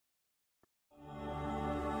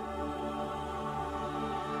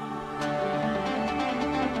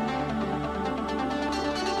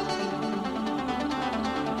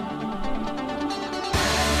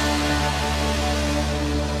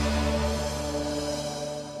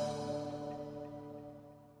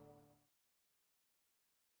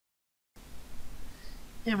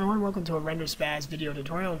Hey everyone, welcome to a Render Spaz video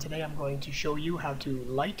tutorial, and today I'm going to show you how to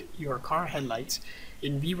light your car headlights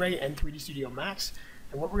in Vray and 3D Studio Max.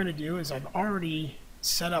 And what we're going to do is I've already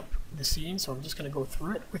set up the scene, so I'm just going to go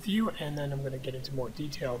through it with you, and then I'm going to get into more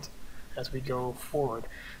detailed as we go forward.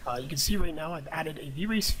 You can see right now I've added a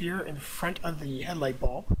V-Ray sphere in front of the headlight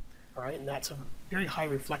bulb, alright, and that's a very high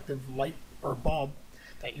reflective light or bulb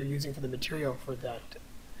that you're using for the material for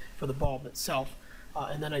the bulb itself.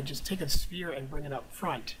 And then I just take a sphere and bring it up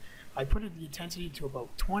front. I put the intensity to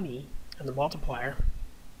about 20 and the multiplier,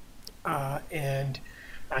 and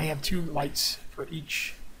I have two lights for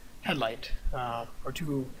each headlight, or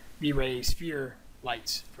two V-Ray sphere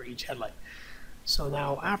lights for each headlight. So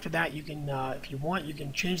now after that, you can, if you want, you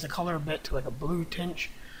can change the color a bit to like a blue tinge,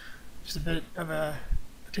 just a bit of a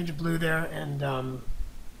tinge of blue there, and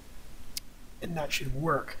that should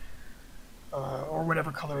work, or whatever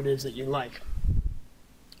color it is that you like.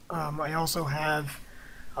 I also have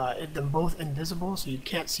them both invisible, so you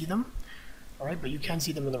can't see them, alright, but you can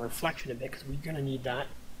see them in the reflection a bit, because we're going to need that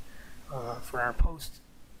for our post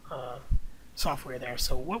software there.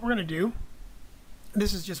 So what we're going to do,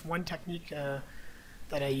 this is just one technique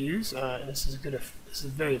that I use, and this is a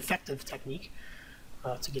very effective technique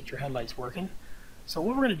to get your headlights working. So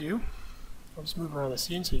what we're going to do, I'll just move around the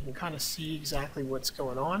scene so you can kind of see exactly what's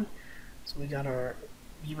going on. So we got our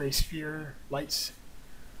V-Ray sphere lights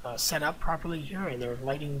set up properly here, and they're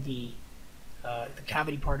lighting the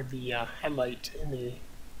cavity part of the headlight in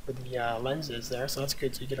where the lens is there, so that's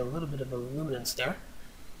good, so you get a little bit of a luminance there.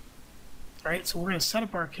 Alright, so we're going to set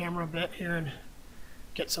up our camera a bit here and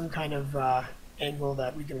get some kind of angle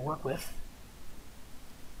that we can work with.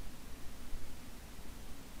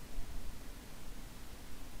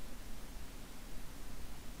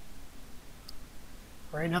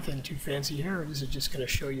 Alright, nothing too fancy here, this is just going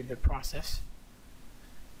to show you the process.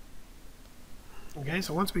 Okay,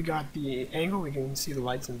 so once we got the angle, we can see the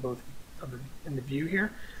lights in both in the view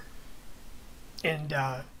here, and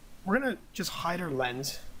we're gonna just hide our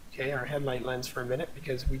lens, okay, our headlight lens for a minute,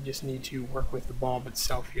 because we just need to work with the bulb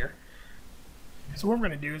itself here. So what we're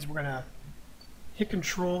gonna do is we're gonna hit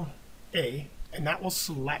Control A, and that will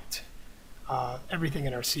select everything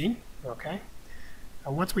in our scene. Okay,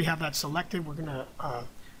 once we have that selected, we're gonna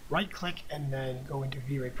right click and then go into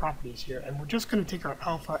V-Ray properties here, and we're just going to take our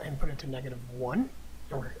alpha and put it to -1, and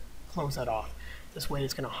we're going to close that off. This way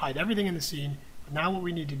it's going to hide everything in the scene. But now what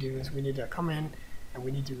we need to do is we need to come in and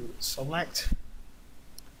we need to select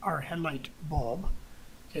our headlight bulb,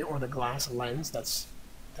 okay, or the glass lens that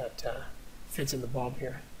fits in the bulb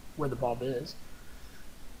here, where the bulb is.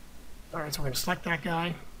 Alright, so we're going to select that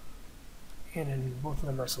guy, and then both of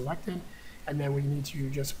them are selected, and then we need to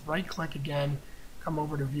just right click again, come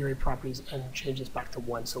over to V-Ray properties and change this back to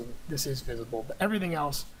 1, so this is visible, but everything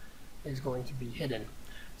else is going to be hidden.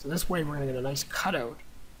 So this way we're going to get a nice cutout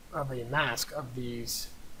of a mask of these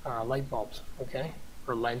light bulbs, okay,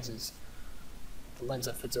 or lenses, the lens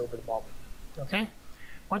that fits over the bulb. Okay,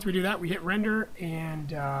 once we do that, we hit render,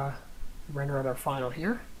 and render out our final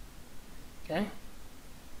here. Okay,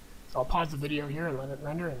 so I'll pause the video here and let it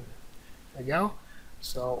render, and there we go.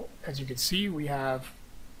 So as you can see, we have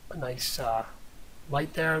a nice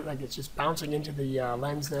light there, like it's just bouncing into the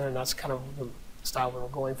lens there, and that's kind of the style that we're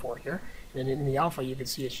going for here. And in the alpha, you can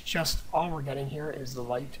see it's just all we're getting here is the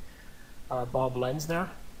light bulb lens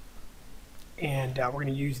there, and we're going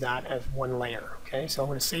to use that as one layer. Okay, so I'm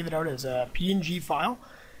going to save it out as a PNG file,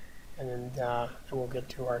 and then we'll get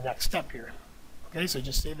to our next step here. Okay, so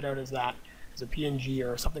just save it out as that, as a PNG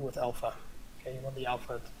or something with alpha. Okay, you want the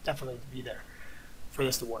alpha definitely to be there for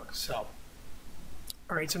this to work. So,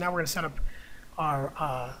 all right, so now we're going to set up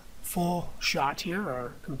our full shot here,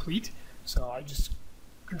 or complete. So I just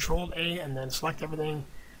Controlled A and then select everything.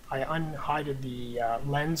 I unhided the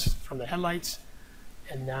lens from the headlights,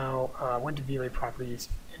 and now went to V-Ray properties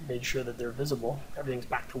and made sure that they're visible. Everything's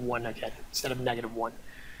back to 1 again instead of -1.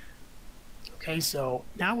 Okay, so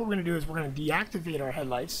now what we're going to do is we're going to deactivate our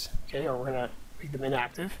headlights, okay, or we're going to make them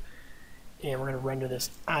inactive, and we're going to render this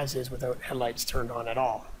as is without headlights turned on at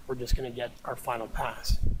all. We're just going to get our final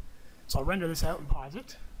pass. So I'll render this out and pause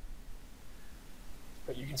it.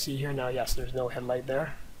 But you can see here now, yes, there's no headlight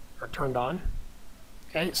there, or turned on.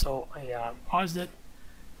 Okay, so I paused it,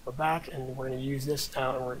 we're back, and we're going to use this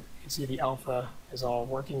now, and you can see the alpha is all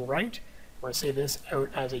working right. We're going to save this out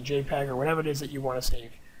as a JPEG, or whatever it is that you want to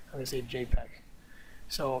save. I'm going to save JPEG.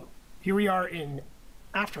 So here we are in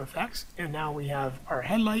After Effects, and now we have our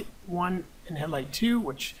headlight 1 and headlight 2,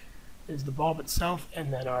 which is the bulb itself,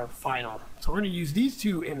 and then our final. So we're going to use these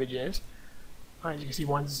two images. As you can see,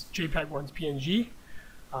 one's JPEG, one's PNG.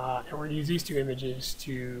 And we're going to use these two images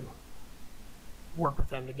to work with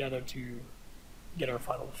them together to get our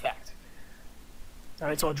final effect.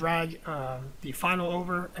 Alright, so I'll drag the final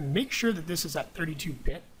over and make sure that this is at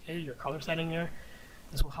 32-bit, okay, your color setting there.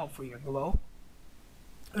 This will help for your glow.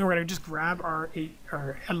 And we're going to just grab our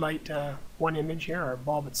headlight one image here, our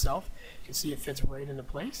bulb itself. You can see it fits right into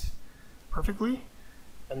place perfectly,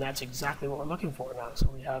 and that's exactly what we're looking for now. So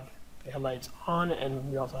we have the headlights on, and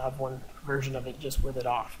we also have one version of it just with it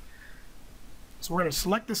off. So we're going to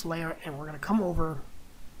select this layer, and we're going to come over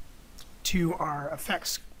to our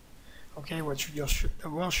effects, okay, which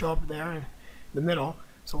will show up there in the middle.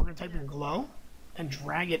 So we're going to type in glow and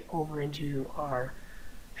drag it over into our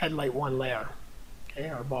headlight one layer, okay,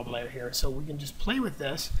 our bulb layer here. So we can just play with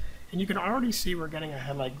this, and you can already see we're getting a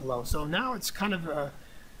headlight glow. So now it's kind of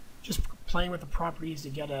just playing with the properties to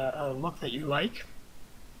get a look that you like.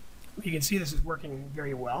 You can see this is working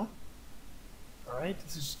very well. All right,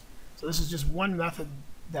 this is just one method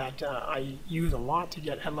that I use a lot to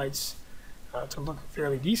get headlights to look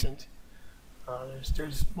fairly decent.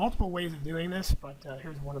 There's multiple ways of doing this, but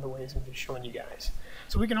here's one of the ways I'm just showing you guys.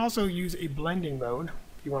 So we can also use a blending mode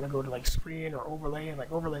if you want to go to like screen or overlay.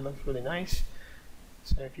 Like overlay looks really nice.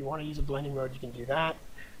 So if you want to use a blending mode, you can do that.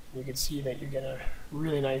 You can see that you get a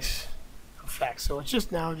really nice effect. So it's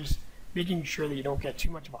just now just making sure that you don't get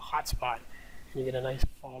too much of a hot spot and you get a nice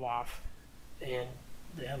fall off and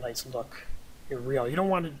the headlights look real. You don't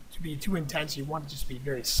want it to be too intense, you want it to just be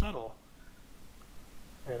very subtle.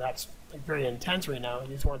 And that's like very intense right now. You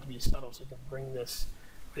just want it to be subtle, so you can bring this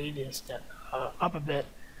radius up a bit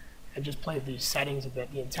and just play with these settings a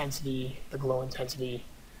bit, the intensity, the glow intensity,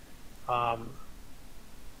 and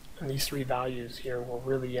these three values here will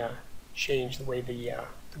really change the way the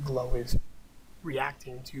glow is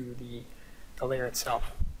reacting to the layer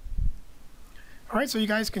itself. Alright, so you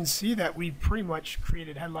guys can see that we pretty much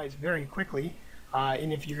created headlights very quickly,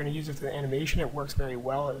 and if you're going to use it for the animation, it works very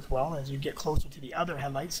well as you get closer to the other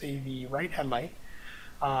headlight, say the right headlight,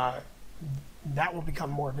 that will become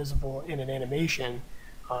more visible in an animation,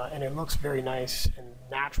 and it looks very nice and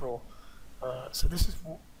natural. So this is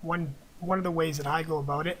one of the ways that I go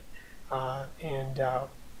about it, and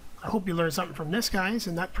I hope you learned something from this, guys,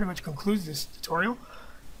 and that pretty much concludes this tutorial.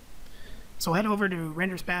 So head over to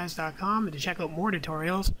renderspaz.com to check out more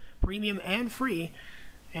tutorials, premium and free,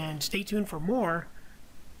 and stay tuned for more.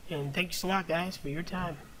 And thanks a lot, guys, for your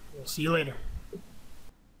time. We'll see you later.